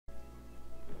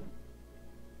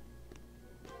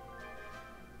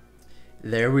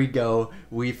There we go.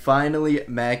 We finally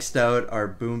maxed out our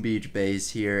Boom Beach base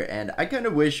here, and I kind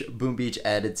of wish Boom Beach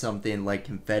added something like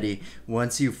confetti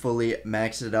once you fully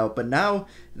max it out. But now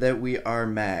that we are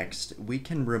maxed, we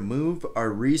can remove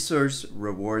our resource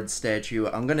reward statue.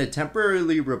 I'm going to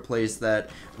temporarily replace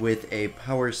that with a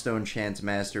Power Stone Chance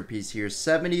Masterpiece here,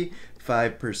 75%,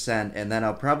 and then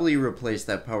I'll probably replace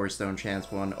that Power Stone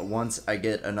Chance one once I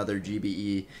get another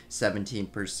GBE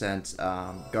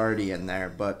 17% Guardian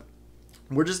there. But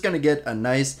we're just going to get a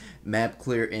nice map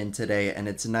clear in today, and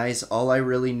it's nice. All I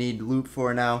really need loot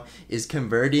for now is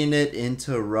converting it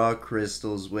into raw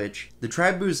crystals, which the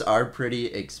tribe boosts are pretty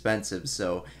expensive,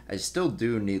 so I still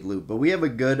do need loot. But we have a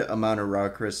good amount of raw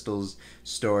crystals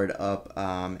stored up,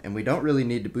 and we don't really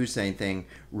need to boost anything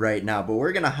right now. But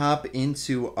we're going to hop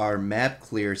into our map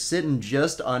clear, sitting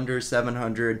just under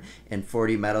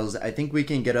 740 metals. I think we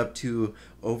can get up to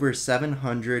over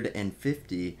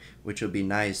 750, which will be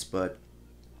nice, but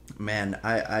man,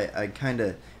 I'm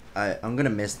gonna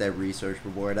miss that resource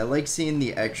reward. I like seeing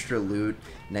the extra loot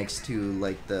next to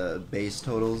like the base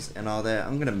totals and all that.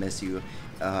 I'm gonna miss you,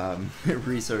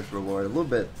 resource reward a little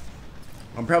bit.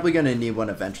 I'm probably gonna need one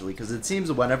eventually, because it seems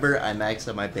whenever I max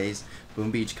out my base,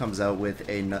 Boom Beach comes out with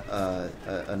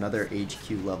another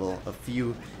HQ level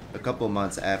a couple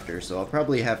months after. So I'll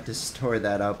probably have to store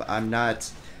that up. I'm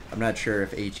not sure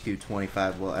if HQ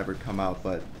 25 will ever come out,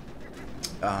 but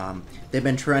they've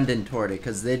been trending toward it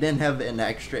because they didn't have an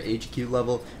extra HQ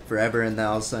level forever, and then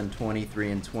all of a sudden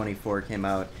 23 and 24 came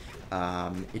out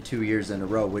 2 years in a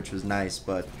row, which was nice.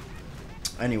 But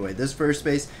anyway, this first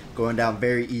base going down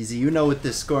very easy. You know, with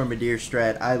this Scormadeer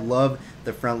strat, I love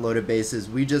the front loaded bases.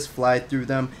 We just fly through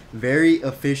them. Very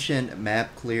efficient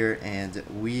map clear, and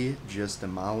we just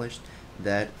demolished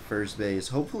that first base.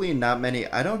 Hopefully not many.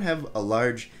 I don't have a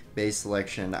large base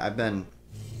selection. I've been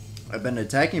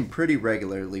attacking pretty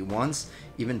regularly, once,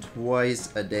 even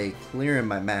twice a day, clearing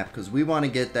my map because we want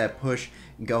to get that push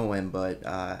going. But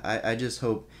I just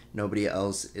hope nobody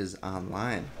else is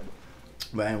online.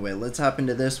 But anyway, let's hop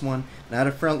into this one. Not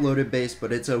a front-loaded base,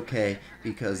 but it's okay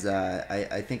because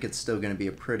I think it's still going to be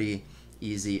a pretty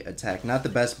easy attack. Not the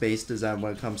best base design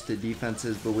when it comes to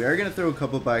defenses, but we are going to throw a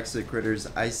couple boxes of critters.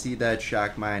 I see that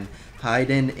Shock Mine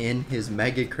hiding in his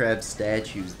Mega Crab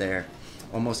statues there.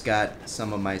 Almost got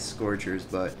some of my Scorchers,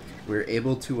 but we're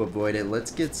able to avoid it.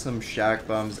 Let's get some Shock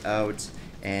Bombs out.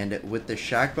 And with the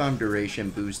Shock Bomb duration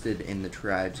boosted in the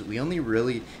tribes, we only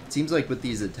really, it seems like with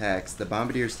these attacks, the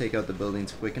Bombardiers take out the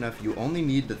buildings quick enough. You only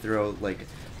need to throw like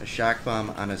a Shock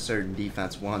Bomb on a certain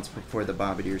defense once before the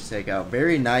Bombardiers take out.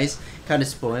 Very nice. Kind of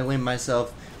spoiling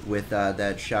myself with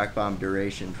that Shock Bomb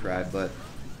duration tribe, but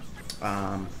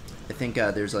I think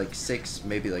there's like 6,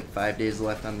 maybe like 5 days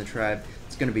left on the tribe.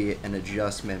 It's going to be an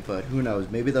adjustment, but who knows?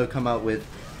 Maybe they'll come out with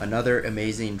another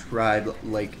amazing tribe.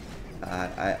 Like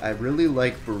I really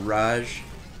like barrage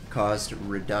cost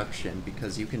reduction,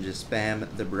 because you can just spam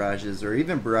the barrages, or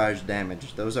even barrage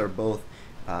damage. Those are both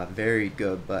very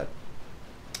good, but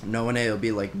knowing it'll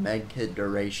be like medkit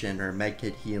duration or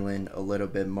medkit healing a little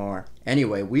bit more.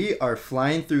 Anyway, we are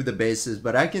flying through the bases,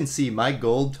 but I can see my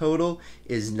gold total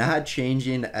is not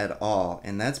changing at all,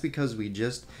 and that's because we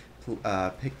just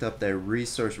picked up their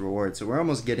resource reward. So we're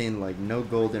almost getting like no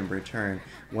gold in return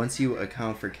once you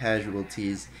account for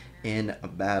casualties in a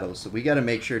battle. So we got to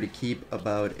make sure to keep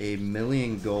about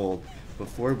 1,000,000 gold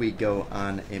before we go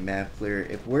on a map clear.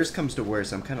 If worse comes to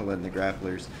worse, I'm kind of letting the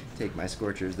grapplers take my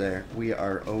Scorchers there. We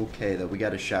are okay though. We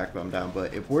got a Shock Bomb down,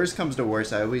 but if worse comes to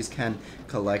worse, I always can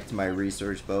collect my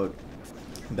resource boat.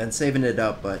 I've been saving it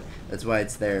up, but that's why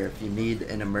it's there if you need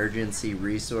an emergency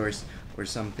resource or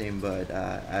something. But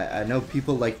I know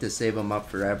people like to save them up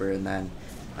forever, and then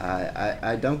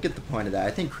I don't get the point of that.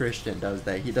 I think Christian does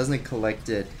that. He doesn't collect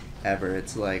it ever.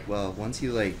 It's like, well, once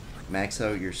you like max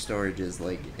out your storages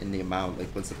like in the amount, like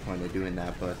what's the point of doing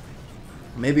that? But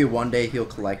maybe one day he'll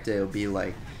collect it. It'll be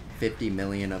like 50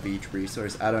 million of each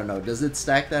resource. I don't know. Does it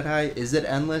stack that high? Is it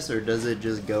endless, or does it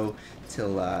just go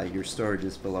till your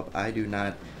storages fill up? I do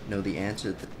not know the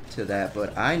answer to that,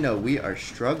 but I know we are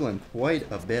struggling quite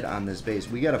a bit on this base.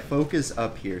 We got to focus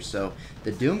up here. So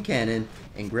the Doom Cannon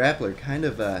and Grappler kind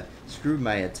of screwed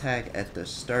my attack at the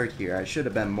start here. I should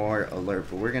have been more alert,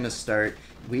 but we're going to start.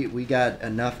 We got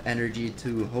enough energy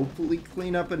to hopefully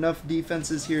clean up enough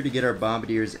defenses here to get our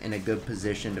Bombardiers in a good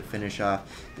position to finish off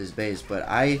this base. But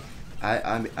I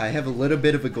have a little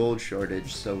bit of a gold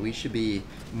shortage, so we should be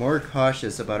more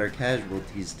cautious about our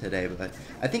casualties today. But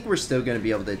I think we're still going to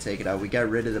be able to take it out. We got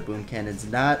rid of the boom cannons.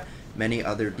 Not many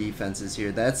other defenses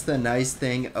here. That's the nice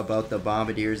thing about the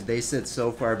Bombardiers. They sit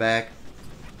so far back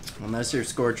Unless your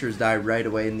Scorchers die right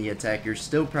away in the attack, you're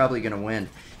still probably going to win.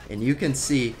 And you can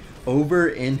see over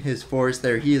in his forest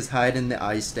there, he is hiding the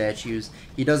ice statues.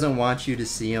 He doesn't want you to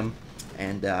see him.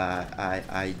 And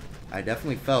I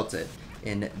definitely felt it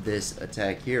in this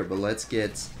attack here. But let's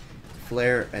get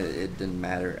Flare. It didn't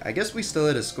matter. I guess we still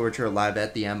had a Scorcher alive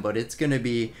at the end, but it's going to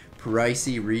be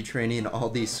pricey retraining all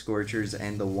these Scorchers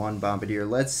and the one Bombardier.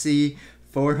 Let's see,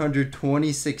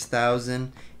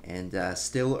 426,000 and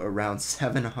still around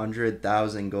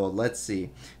 700,000 gold. Let's see.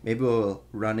 Maybe we'll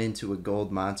run into a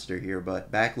gold monster here,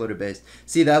 but backloaded base.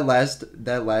 See, that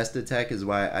last attack is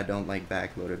why I don't like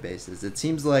backloaded bases. It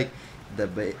seems like the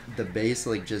base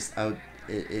like just out.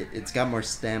 It's got more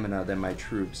stamina than my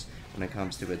troops when it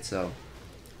comes to it, so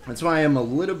that's why I'm a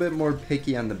little bit more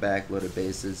picky on the backloaded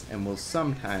bases, and will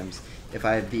sometimes, if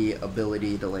I have the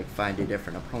ability to like find a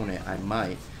different opponent, I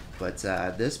might. But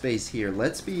this base here,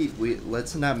 let's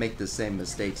not make the same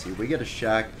mistakes here. We gotta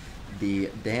shock the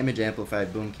damage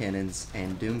amplified boom cannons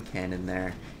and doom cannon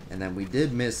there, and then we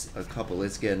did miss a couple.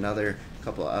 Let's get another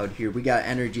couple out here. We got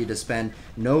energy to spend.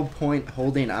 No point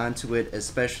holding on to it,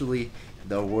 especially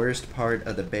the worst part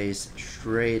of the base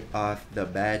straight off the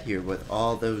bat here with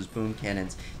all those boom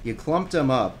cannons. You clumped them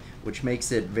up, which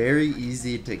makes it very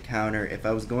easy to counter. If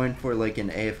I was going for like an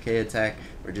AFK attack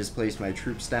or just place my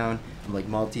troops down, I'm like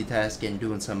multitasking,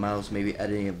 doing something else, maybe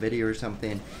editing a video or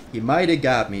something, he might have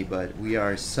got me, but we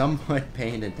are somewhat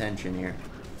paying attention here.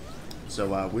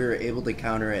 So we were able to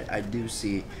counter it. I do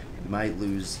see we might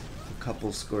lose a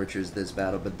couple Scorchers this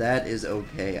battle, but that is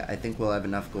okay. I think we'll have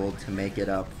enough gold to make it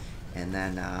up. And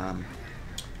then,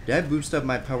 did I boost up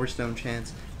my Power Stone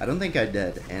chance? I don't think I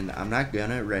did, and I'm not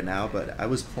gonna right now, but I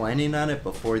was planning on it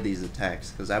before these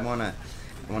attacks, because I wanna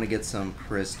get some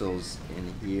crystals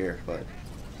in here, but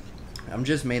I'm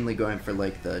just mainly going for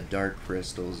like the dark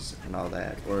crystals and all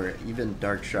that, or even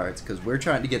dark shards, because we're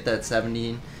trying to get that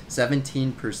 17%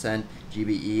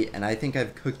 GBE, and I think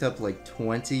I've cooked up like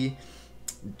 20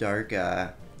 dark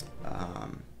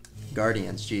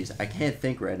Guardians. Jeez, I can't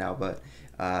think right now, but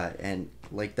and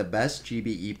like the best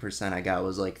GBE percent I got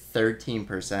was like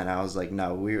 13%. I was like,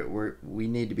 no, we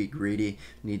need to be greedy.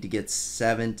 We need to get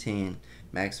 17,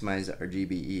 maximize our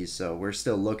GBE. So we're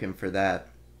still looking for that.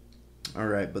 All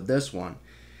right, but this one,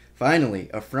 finally,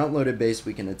 a front-loaded base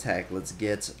we can attack. Let's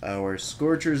get our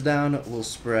Scorchers down. We'll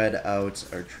spread out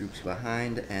our troops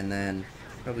behind, and then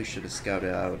probably should have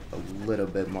scouted out a little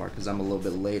bit more because I'm a little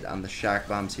bit late on the shock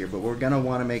bombs here, but we're going to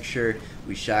want to make sure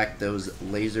we shock those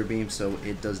laser beams so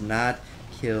it does not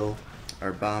kill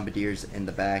our bombardiers in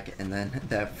the back. And then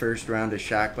that first round of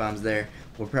shock bombs there,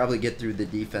 we'll probably get through the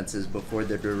defenses before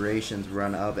the durations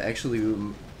run up. Actually,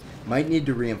 we might need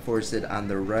to reinforce it on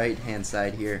the right hand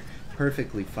side here.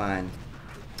 Perfectly fine.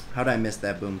 How did I miss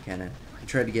that boom cannon? I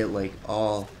tried to get like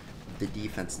all the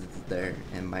defense that's there,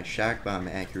 and my shock bomb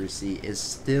accuracy is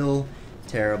still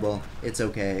terrible. It's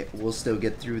okay, we'll still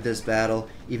get through this battle.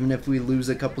 Even if we lose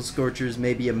a couple Scorchers,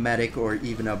 maybe a medic or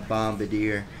even a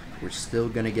bombardier, we're still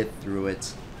gonna get through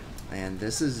it. And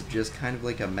this is just kind of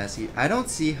like a messy, I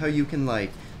don't see how you can like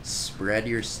spread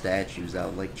your statues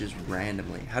out like just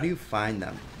randomly. How do you find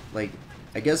them? Like,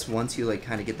 I guess once you like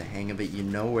kind of get the hang of it, you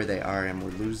know where they are, and we're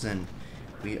losing.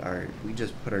 We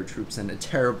just put our troops in a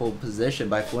terrible position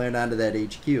by flaring onto that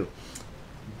HQ.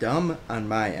 Dumb on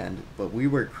my end, but we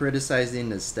were criticizing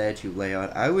the statue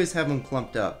layout. I always have them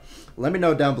clumped up. Let me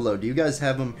know down below. Do you guys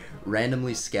have them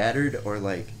randomly scattered or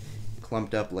like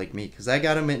clumped up like me? Because I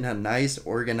got them in a nice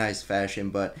organized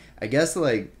fashion, but I guess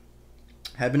like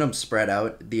having them spread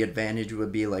out, the advantage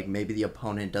would be like maybe the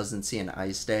opponent doesn't see an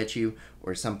ice statue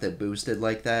or something boosted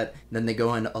like that. Then they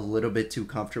go in a little bit too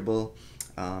comfortable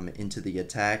into the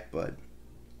attack, but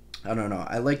I don't know.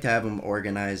 I like to have them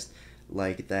organized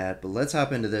like that. But let's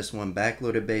hop into this one,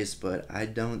 backloaded base, but I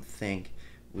don't think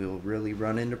we'll really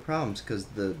run into problems because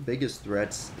the biggest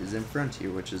threats is in front here,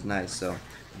 which is nice. So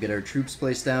we'll get our troops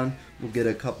placed down, we'll get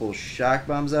a couple shock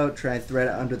bombs out, try and thread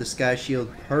it under the sky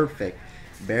shield. Perfect.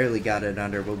 Barely got it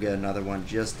under. We'll get another one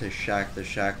just to shock the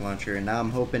shock launcher, and now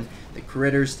I'm hoping the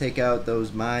critters take out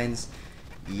those mines.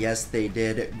 Yes, they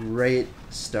did. Great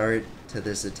start to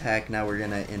this attack. Now we're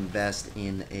going to invest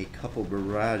in a couple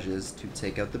barrages to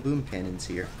take out the boom cannons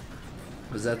here,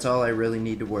 because that's all I really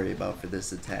need to worry about for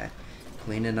this attack.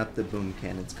 Cleaning up the boom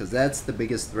cannons, because that's the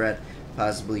biggest threat,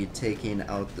 possibly taking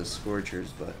out the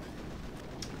Scorchers. But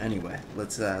anyway,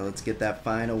 let's get that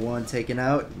final one taken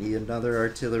out. Need another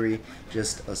artillery,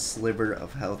 just a sliver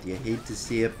of health. You hate to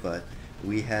see it, but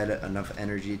we had enough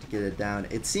energy to get it down.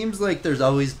 It seems like there's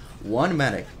always one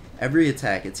medic. Every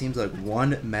attack, it seems like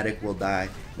one medic will die.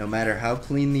 No matter how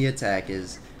clean the attack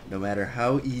is, no matter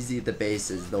how easy the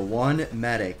base is. The one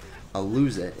medic, I'll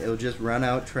lose it. It'll just run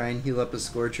out, try and heal up a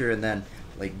Scorcher, and then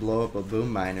like blow up a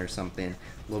boom mine or something.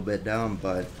 A little bit dumb,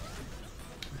 but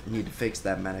I need to fix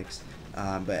that, medics.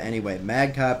 But anyway,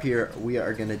 Mad Cop here, we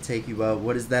are going to take you out.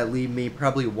 What does that leave me?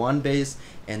 Probably one base,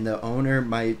 and the owner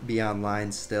might be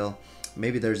online still.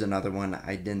 Maybe there's another one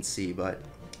I didn't see, but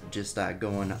just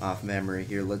going off memory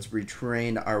here. Let's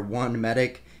retrain our one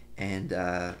medic, and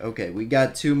okay, we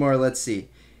got two more. Let's see.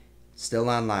 Still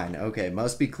online. Okay,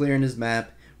 must be clearing his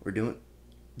map.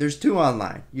 There's two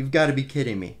online. You've got to be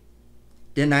kidding me.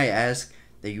 Didn't I ask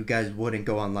that you guys wouldn't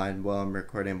go online while I'm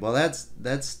recording? Well,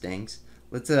 that stinks.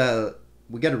 Let's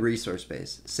we got a resource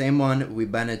base. Same one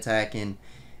we've been attacking.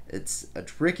 It's a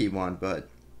tricky one, but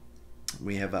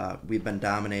we've been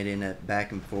dominating it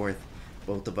back and forth.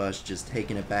 Both of us just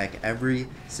taking it back every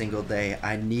single day.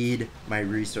 I need my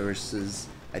resources.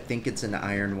 I think it's an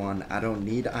iron one. I don't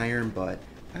need iron, but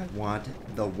I want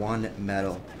the one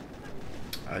metal.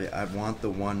 I want the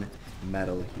one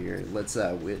metal here. Let's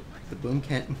with the boom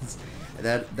cannons.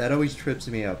 That always trips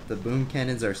me up. The boom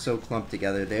cannons are so clumped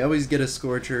together. They always get a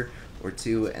Scorcher or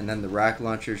two, and then the rock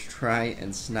launchers try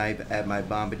and snipe at my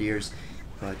bombardiers.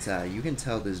 But you can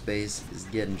tell this base is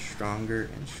getting stronger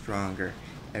and stronger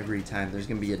every time. There's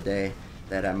gonna be a day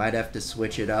that I might have to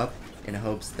switch it up in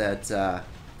hopes that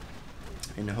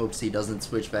he doesn't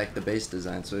switch back the base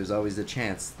design. So there's always a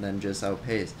chance, then just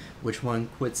outpace which one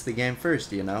quits the game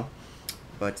first, you know.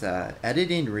 But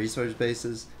editing resource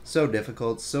bases, so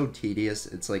difficult, so tedious,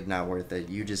 it's like not worth it.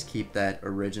 You just keep that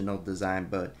original design.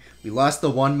 But we lost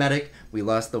the one medic, we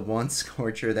lost the one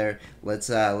Scorcher there. Let's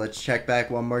check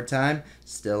back one more time.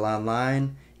 Still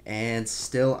online, and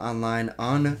still online.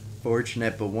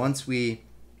 Unfortunate, but once they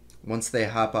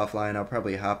hop offline, I'll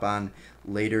probably hop on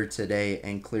later today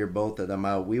and clear both of them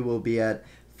out. We will be at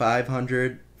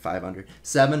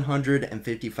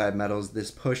 755 medals.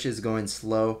 This push is going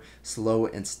slow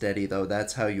and steady, though.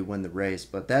 That's how you win the race.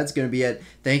 But that's going to be it.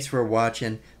 Thanks for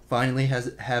watching. Finally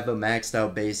have a maxed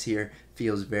out base here.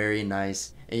 Feels very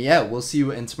nice. And yeah, we'll see you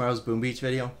in tomorrow's Boom Beach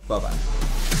video. Bye-bye.